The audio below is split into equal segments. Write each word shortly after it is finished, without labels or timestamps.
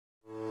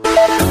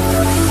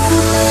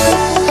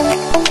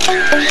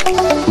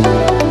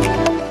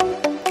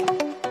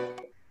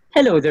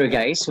Hello there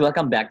guys,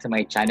 welcome back to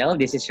my channel.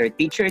 This is your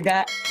teacher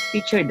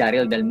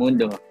Daryl Del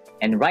Mundo.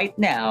 And right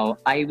now,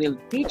 I will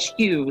teach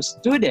you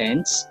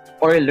students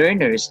or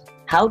learners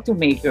how to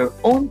make your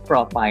own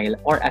profile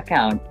or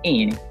account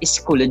in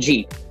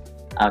Schoology.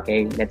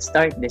 Okay, let's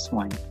start this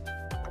one.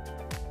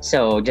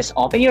 So just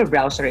open your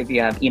browser if you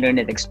have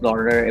Internet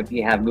Explorer, if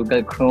you have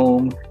Google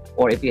Chrome,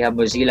 or if you have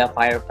Mozilla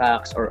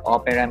Firefox or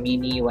Opera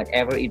Mini,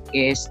 whatever it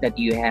is that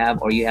you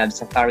have, or you have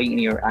Safari in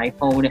your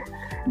iPhone,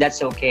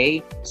 that's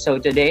okay. So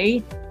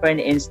today, for an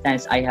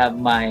instance, I have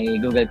my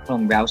Google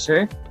Chrome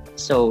browser.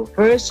 So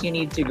first, you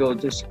need to go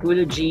to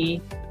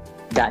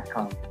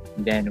Schoology.com.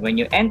 Then when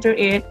you enter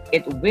it,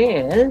 it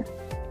will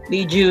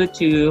lead you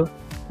to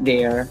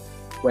their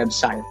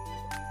website.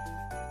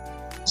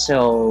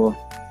 So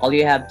all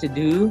you have to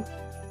do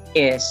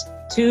is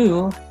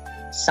to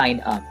sign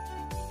up.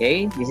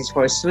 Okay, this is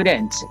for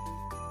students.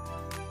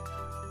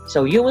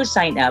 So you will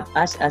sign up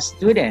as a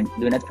student.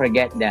 Do not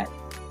forget that.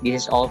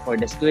 This is all for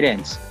the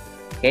students.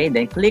 Okay,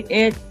 then click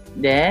it.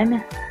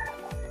 Then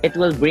it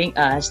will bring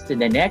us to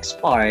the next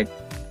part,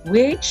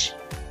 which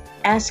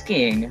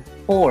asking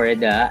for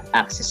the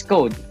access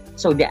code.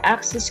 So the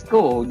access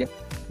code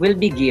will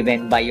be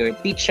given by your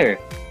teacher.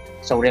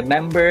 So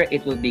remember,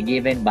 it will be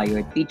given by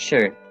your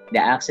teacher. The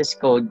access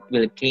code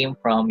will come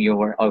from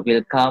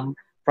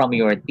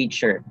your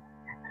teacher.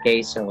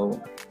 Okay, so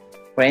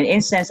for an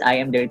instance, I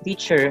am their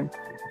teacher,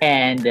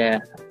 and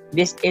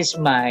this is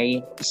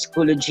my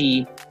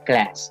Schoology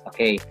class.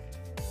 Okay,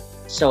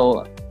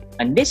 so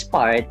on this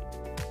part,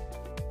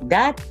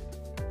 that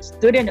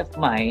student of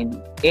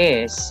mine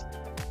is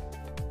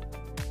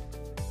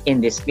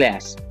in this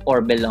class or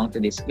belong to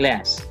this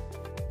class.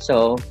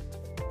 So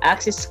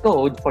access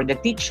code for the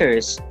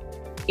teachers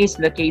is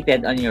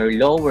located on your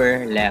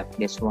lower left,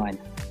 this one,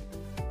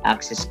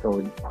 access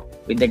code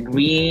with the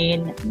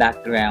green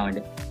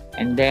background.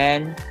 And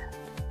then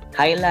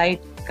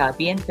highlight,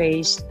 copy and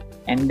paste,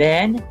 and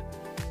then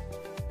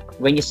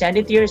when you send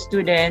it to your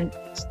students,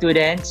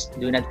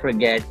 do not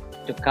forget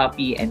to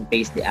copy and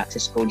paste the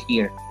access code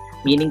here.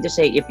 Meaning to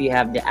say, if you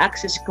have the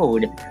access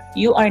code,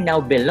 you are now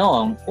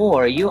belong,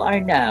 or you are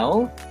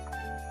now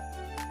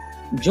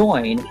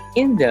joined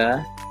in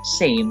the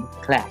same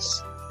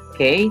class.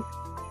 Okay,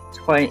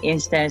 so for an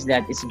instance,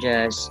 that is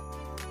just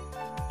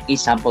a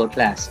sample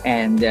class,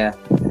 and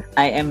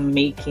I am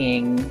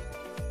making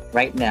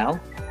right now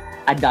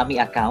a dummy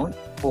account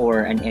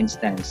for an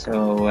instance.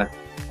 So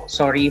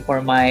sorry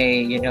for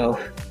my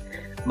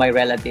my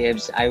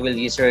relatives. I will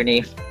use her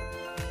name.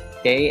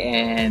 Okay,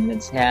 and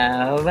let's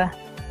have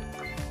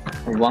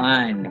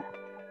one,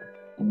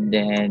 and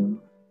then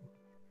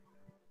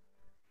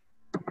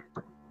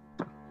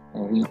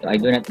I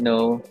do not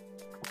know,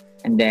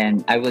 and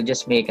then I will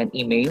just make an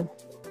email.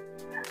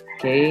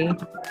 Okay,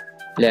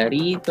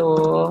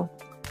 Larito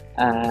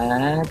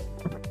at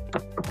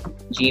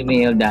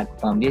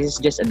gmail.com. This is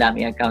just a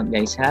dummy account,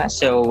 guys,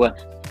 so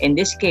in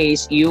this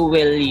case, you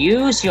will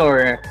use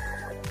your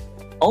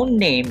own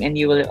name and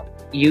you will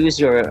use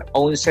your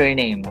own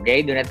surname.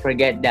 Okay, do not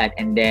forget that.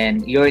 And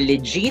then your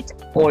legit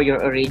or your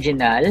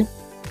original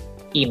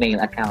email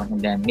account,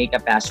 and then make a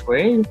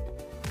password.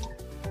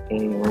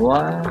 Okay,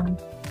 one.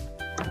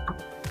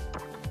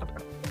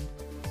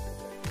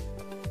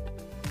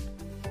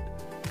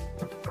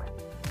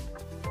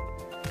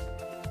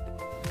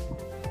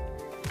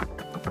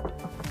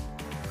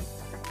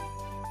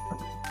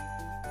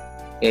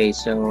 Okay,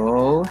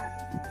 so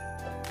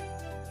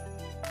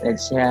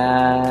let's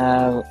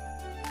have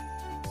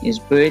his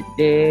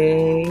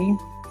birthday.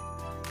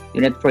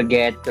 Do not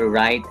forget to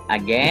write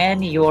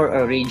again your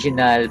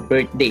original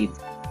birth date.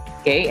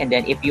 Okay, and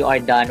then if you are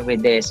done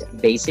with this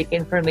basic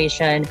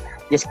information,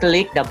 just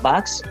click the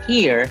box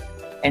here,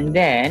 and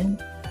then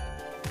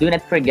do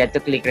not forget to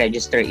click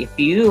register if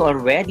you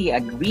already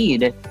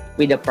agreed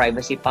with the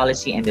privacy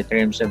policy and the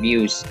terms of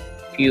use.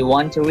 If you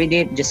want to read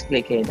it, just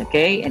click it.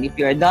 Okay, and if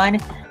you are done,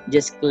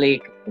 just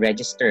click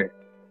register.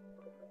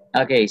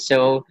 Okay,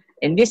 so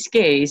in this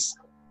case,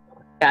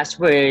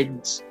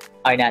 passwords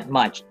are not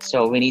much,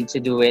 so we need to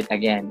do it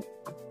again.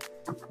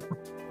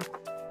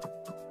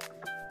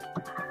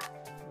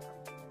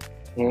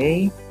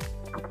 Okay.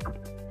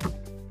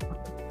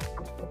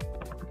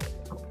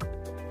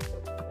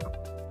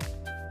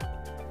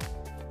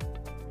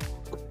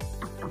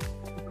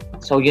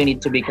 So you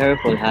need to be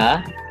careful,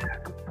 huh?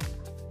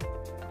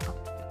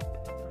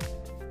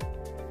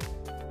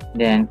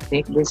 Then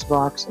click this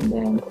box, and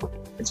then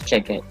let's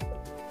check it.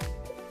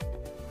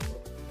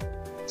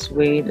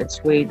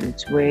 Let's wait.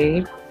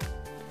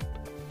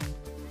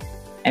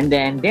 And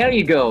then there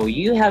you go.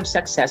 You have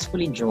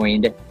successfully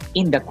joined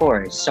in the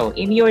course. So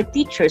in your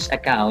teacher's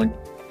account,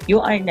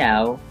 you are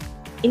now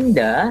in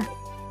the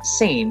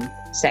same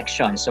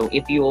section. So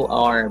if you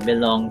are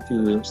belong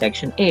to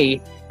section A,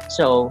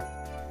 so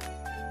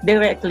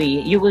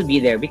directly you will be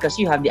there because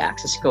you have the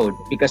access code,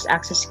 because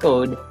access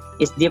code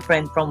is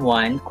different from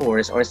one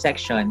course or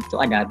section to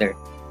another.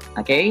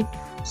 Okay,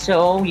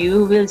 so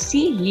you will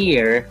see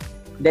here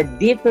the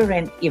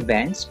different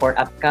events or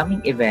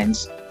upcoming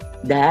events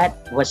that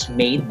was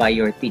made by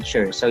your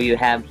teacher. So you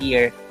have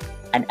here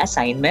an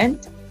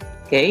assignment,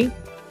 okay?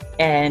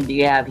 And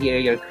you have here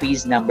your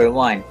quiz number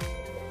 1.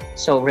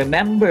 So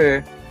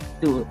remember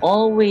to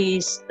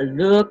always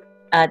look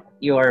at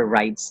your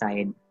right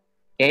side,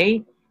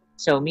 okay?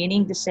 So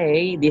meaning to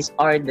say, these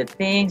are the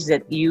things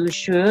that you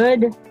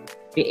should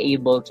be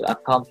able to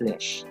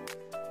accomplish,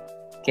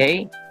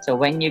 okay? So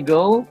when you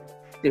go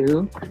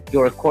to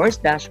your course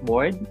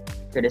dashboard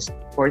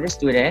for the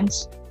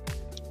students,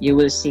 you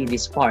will see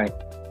this part.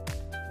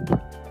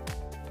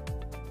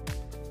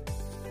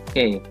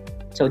 Okay,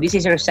 so this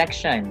is your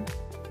section,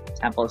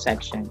 sample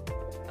section.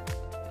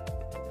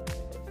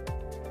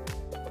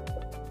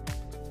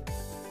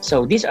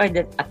 So these are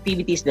the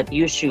activities that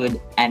you should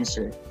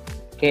answer.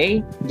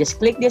 Okay, just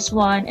click this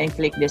one and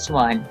click this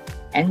one,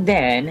 and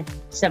then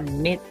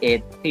submit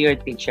it to your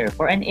teacher.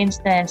 For an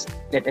instance,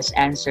 let us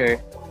answer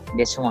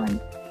this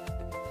one,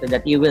 so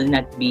that you will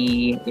not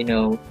be,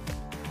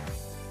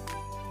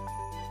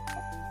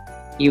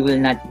 you will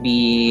not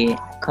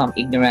become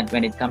ignorant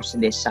when it comes to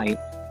this site.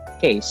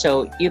 Okay,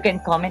 so you can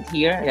comment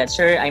here that,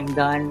 sir, I'm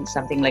done,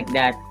 something like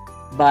that.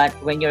 But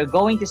when you're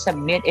going to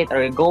submit it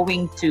or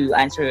going to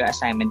answer your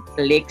assignment,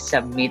 click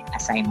submit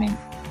assignment.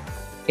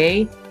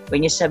 Okay,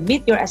 when you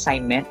submit your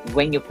assignment,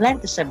 when you plan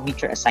to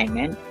submit your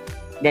assignment,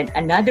 then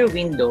another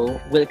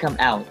window will come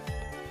out.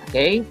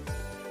 Okay,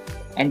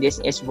 and this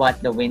is what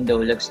the window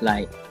looks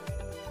like.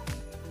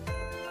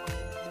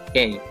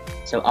 Okay,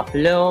 so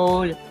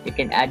upload, you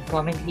can add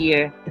comment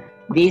here.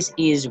 This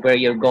is where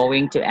you're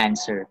going to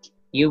answer.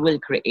 You will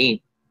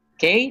create.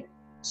 Okay,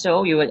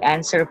 so you will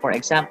answer, for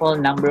example,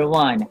 number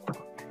 1.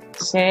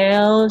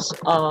 Cells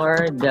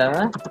are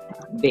the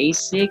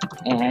basic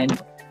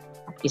and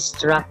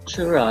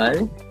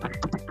structural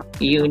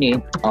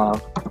unit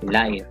of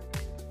life.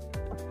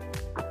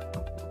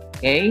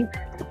 Okay,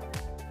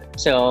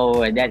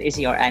 so that is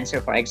your answer,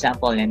 for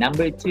example, and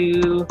number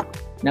 2,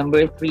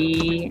 number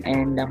 3,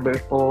 and number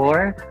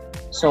 4,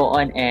 so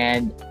on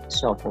and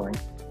so forth.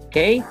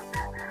 Okay,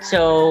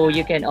 so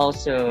you can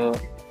also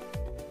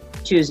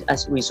choose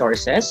as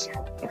resources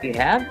if you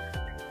have.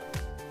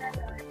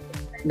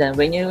 Then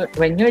when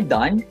you're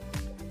done,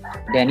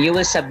 then you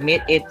will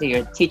submit it to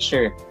your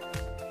teacher,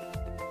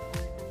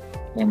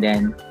 and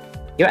then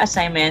your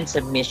assignment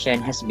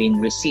submission has been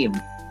received.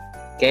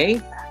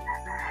 Okay,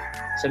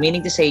 so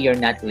meaning to say you're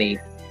not late.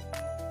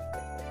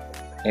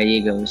 There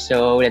you go.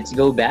 So let's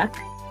go back,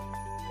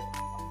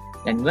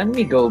 and when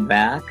we go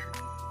back,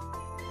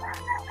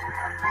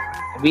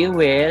 we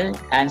will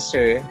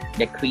answer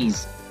the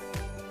quiz.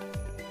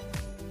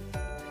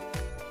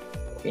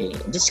 Okay,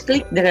 just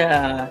click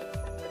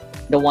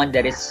the one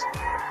that is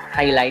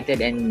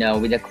highlighted and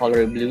with the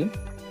color blue.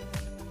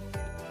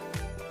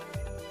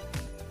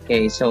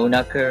 Okay, so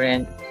now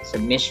current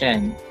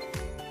submission.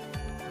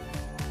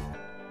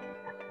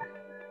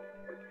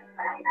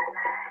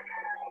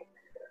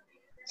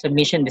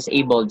 Submission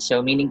disabled,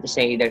 so meaning to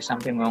say there's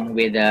something wrong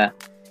with the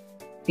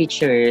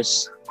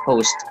teacher's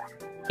post.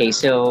 Okay,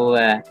 so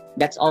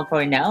that's all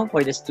for now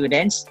for the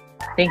students.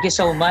 Thank you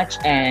so much,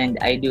 and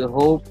I do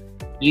hope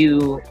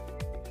you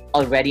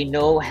already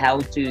know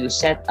how to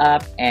set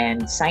up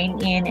and sign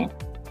in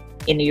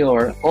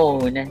your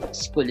own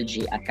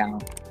Schoology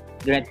account.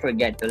 Do not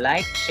forget to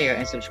like, share,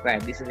 and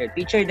subscribe. This is your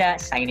teacher Da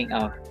signing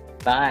off.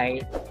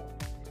 Bye.